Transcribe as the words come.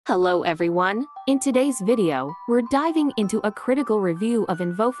Hello everyone! In today's video, we're diving into a critical review of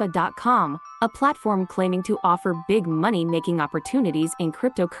Envofa.com, a platform claiming to offer big money-making opportunities in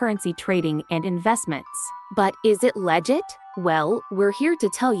cryptocurrency trading and investments. But is it legit? Well, we're here to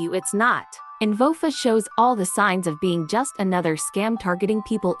tell you it's not. Envofa shows all the signs of being just another scam targeting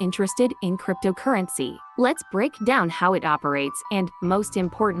people interested in cryptocurrency. Let's break down how it operates and, most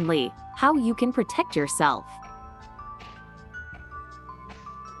importantly, how you can protect yourself.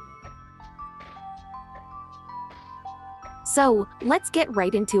 So, let's get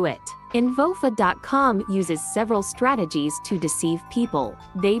right into it. Envofa.com uses several strategies to deceive people.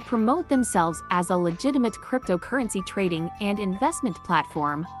 They promote themselves as a legitimate cryptocurrency trading and investment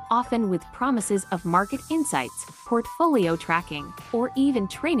platform, often with promises of market insights, portfolio tracking, or even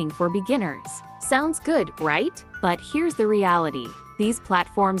training for beginners. Sounds good, right? But here's the reality. These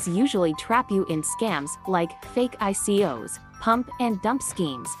platforms usually trap you in scams like fake ICOs, pump and dump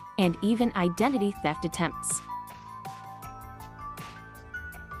schemes, and even identity theft attempts.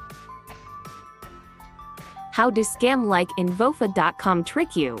 How do scams like Envofa.com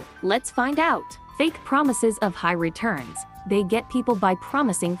trick you? Let's find out. Fake promises of high returns. They get people by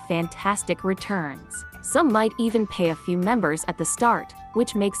promising fantastic returns. Some might even pay a few members at the start,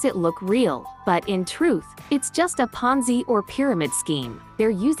 which makes it look real. But in truth, it's just a Ponzi or pyramid scheme. They're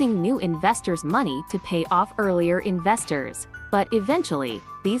using new investors' money to pay off earlier investors. But eventually,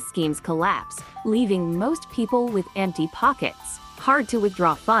 these schemes collapse, leaving most people with empty pockets. Hard to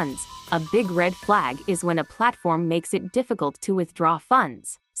withdraw funds. A big red flag is when a platform makes it difficult to withdraw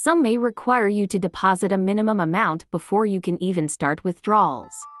funds. Some may require you to deposit a minimum amount before you can even start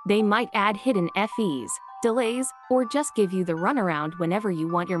withdrawals. They might add hidden fees, delays, or just give you the runaround whenever you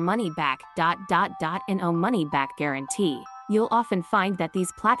want your money back. No money back guarantee. You'll often find that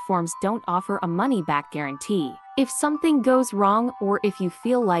these platforms don't offer a money back guarantee. If something goes wrong or if you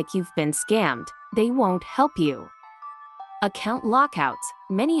feel like you've been scammed, they won't help you. Account lockouts.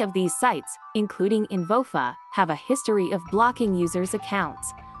 Many of these sites, including Envofa, have a history of blocking users'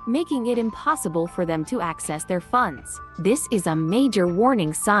 accounts, making it impossible for them to access their funds. This is a major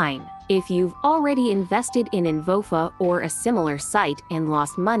warning sign. If you've already invested in Envofa or a similar site and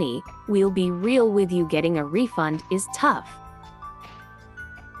lost money, we'll be real with you, getting a refund is tough.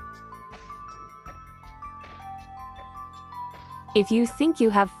 If you think you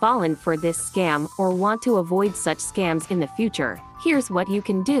have fallen for this scam or want to avoid such scams in the future, here's what you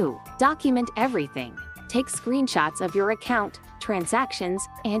can do. Document everything. Take screenshots of your account, transactions,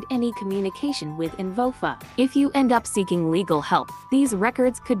 and any communication with Envofa. If you end up seeking legal help, these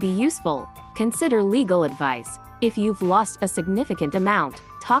records could be useful. Consider legal advice. If you've lost a significant amount,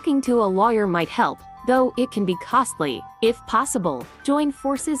 talking to a lawyer might help, though it can be costly. If possible, join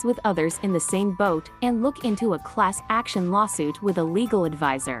forces with others in the same boat and look into a class action lawsuit with a legal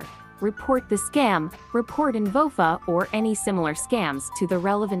advisor. Report the scam, report Envofa or any similar scams to the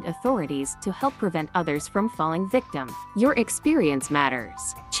relevant authorities to help prevent others from falling victim. Your experience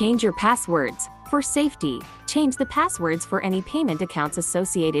matters. Change your passwords. For safety, change the passwords for any payment accounts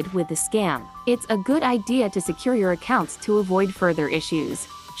associated with the scam. It's a good idea to secure your accounts to avoid further issues.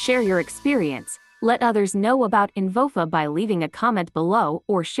 Share your experience. Let others know about Envofa by leaving a comment below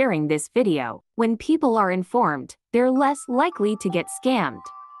or sharing this video. When people are informed, they're less likely to get scammed.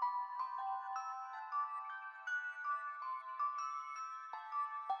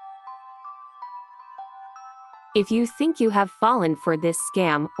 If you think you have fallen for this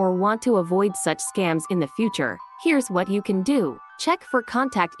scam or want to avoid such scams in the future, here's what you can do. Check for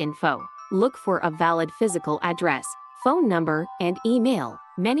contact info. Look for a valid physical address, phone number, and email.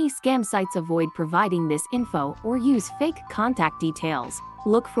 Many scam sites avoid providing this info or use fake contact details.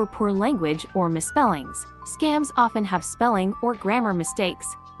 Look for poor language or misspellings. Scams often have spelling or grammar mistakes,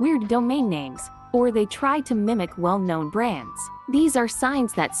 weird domain names, or they try to mimic well-known brands. These are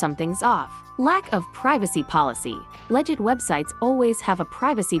signs that something's off. Lack of privacy policy. Legit websites always have a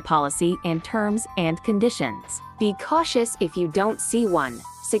privacy policy and terms and conditions. Be cautious if you don't see one.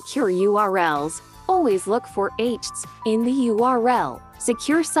 Secure URLs. Always look for HTTPS in the URL.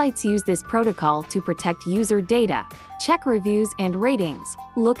 Secure sites use this protocol to protect user data. Check reviews and ratings.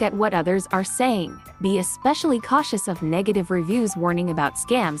 Look at what others are saying. Be especially cautious of negative reviews warning about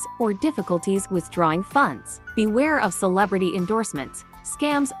scams or difficulties withdrawing funds. Beware of celebrity endorsements.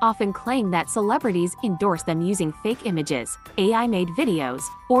 Scams often claim that celebrities endorse them using fake images, AI-made videos,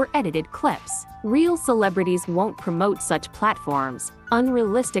 or edited clips. Real celebrities won't promote such platforms.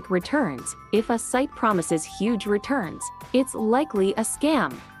 Unrealistic returns. If a site promises huge returns, it's likely a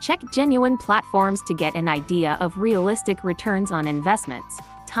scam. Check genuine platforms to get an idea of realistic returns on investments.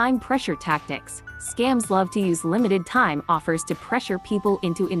 Time pressure tactics. Scams love to use limited time offers to pressure people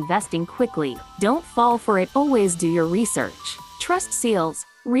into investing quickly. Don't fall for it, always do your research. Trust seals.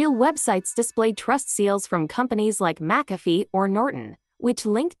 Real websites display trust seals from companies like McAfee or Norton, which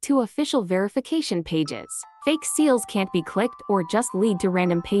link to official verification pages. Fake seals can't be clicked or just lead to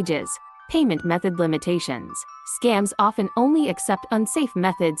random pages. Payment method limitations. Scams often only accept unsafe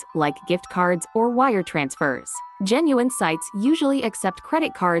methods like gift cards or wire transfers. Genuine sites usually accept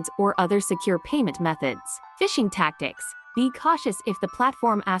credit cards or other secure payment methods. Phishing tactics. Be cautious if the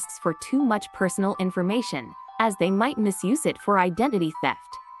platform asks for too much personal information, as they might misuse it for identity theft.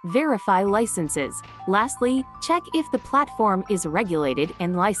 Verify licenses. Lastly, check if the platform is regulated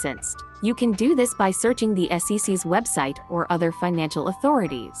and licensed. You can do this by searching the SEC's website or other financial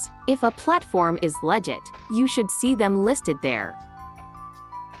authorities. If a platform is legit, you should see them listed there.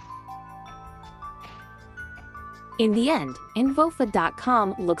 In the end,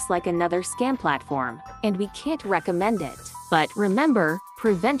 Envofa.com looks like another scam platform, and we can't recommend it. But remember,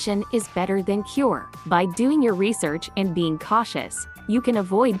 prevention is better than cure. By doing your research and being cautious, you can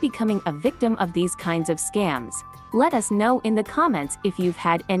avoid becoming a victim of these kinds of scams. Let us know in the comments if you've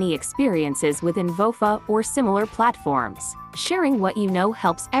had any experiences with Envofa or similar platforms. Sharing what you know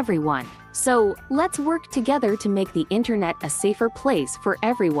helps everyone. So, let's work together to make the internet a safer place for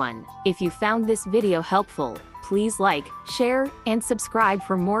everyone. If you found this video helpful, please like, share, and subscribe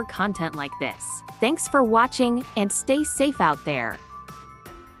for more content like this. Thanks for watching, and stay safe out there.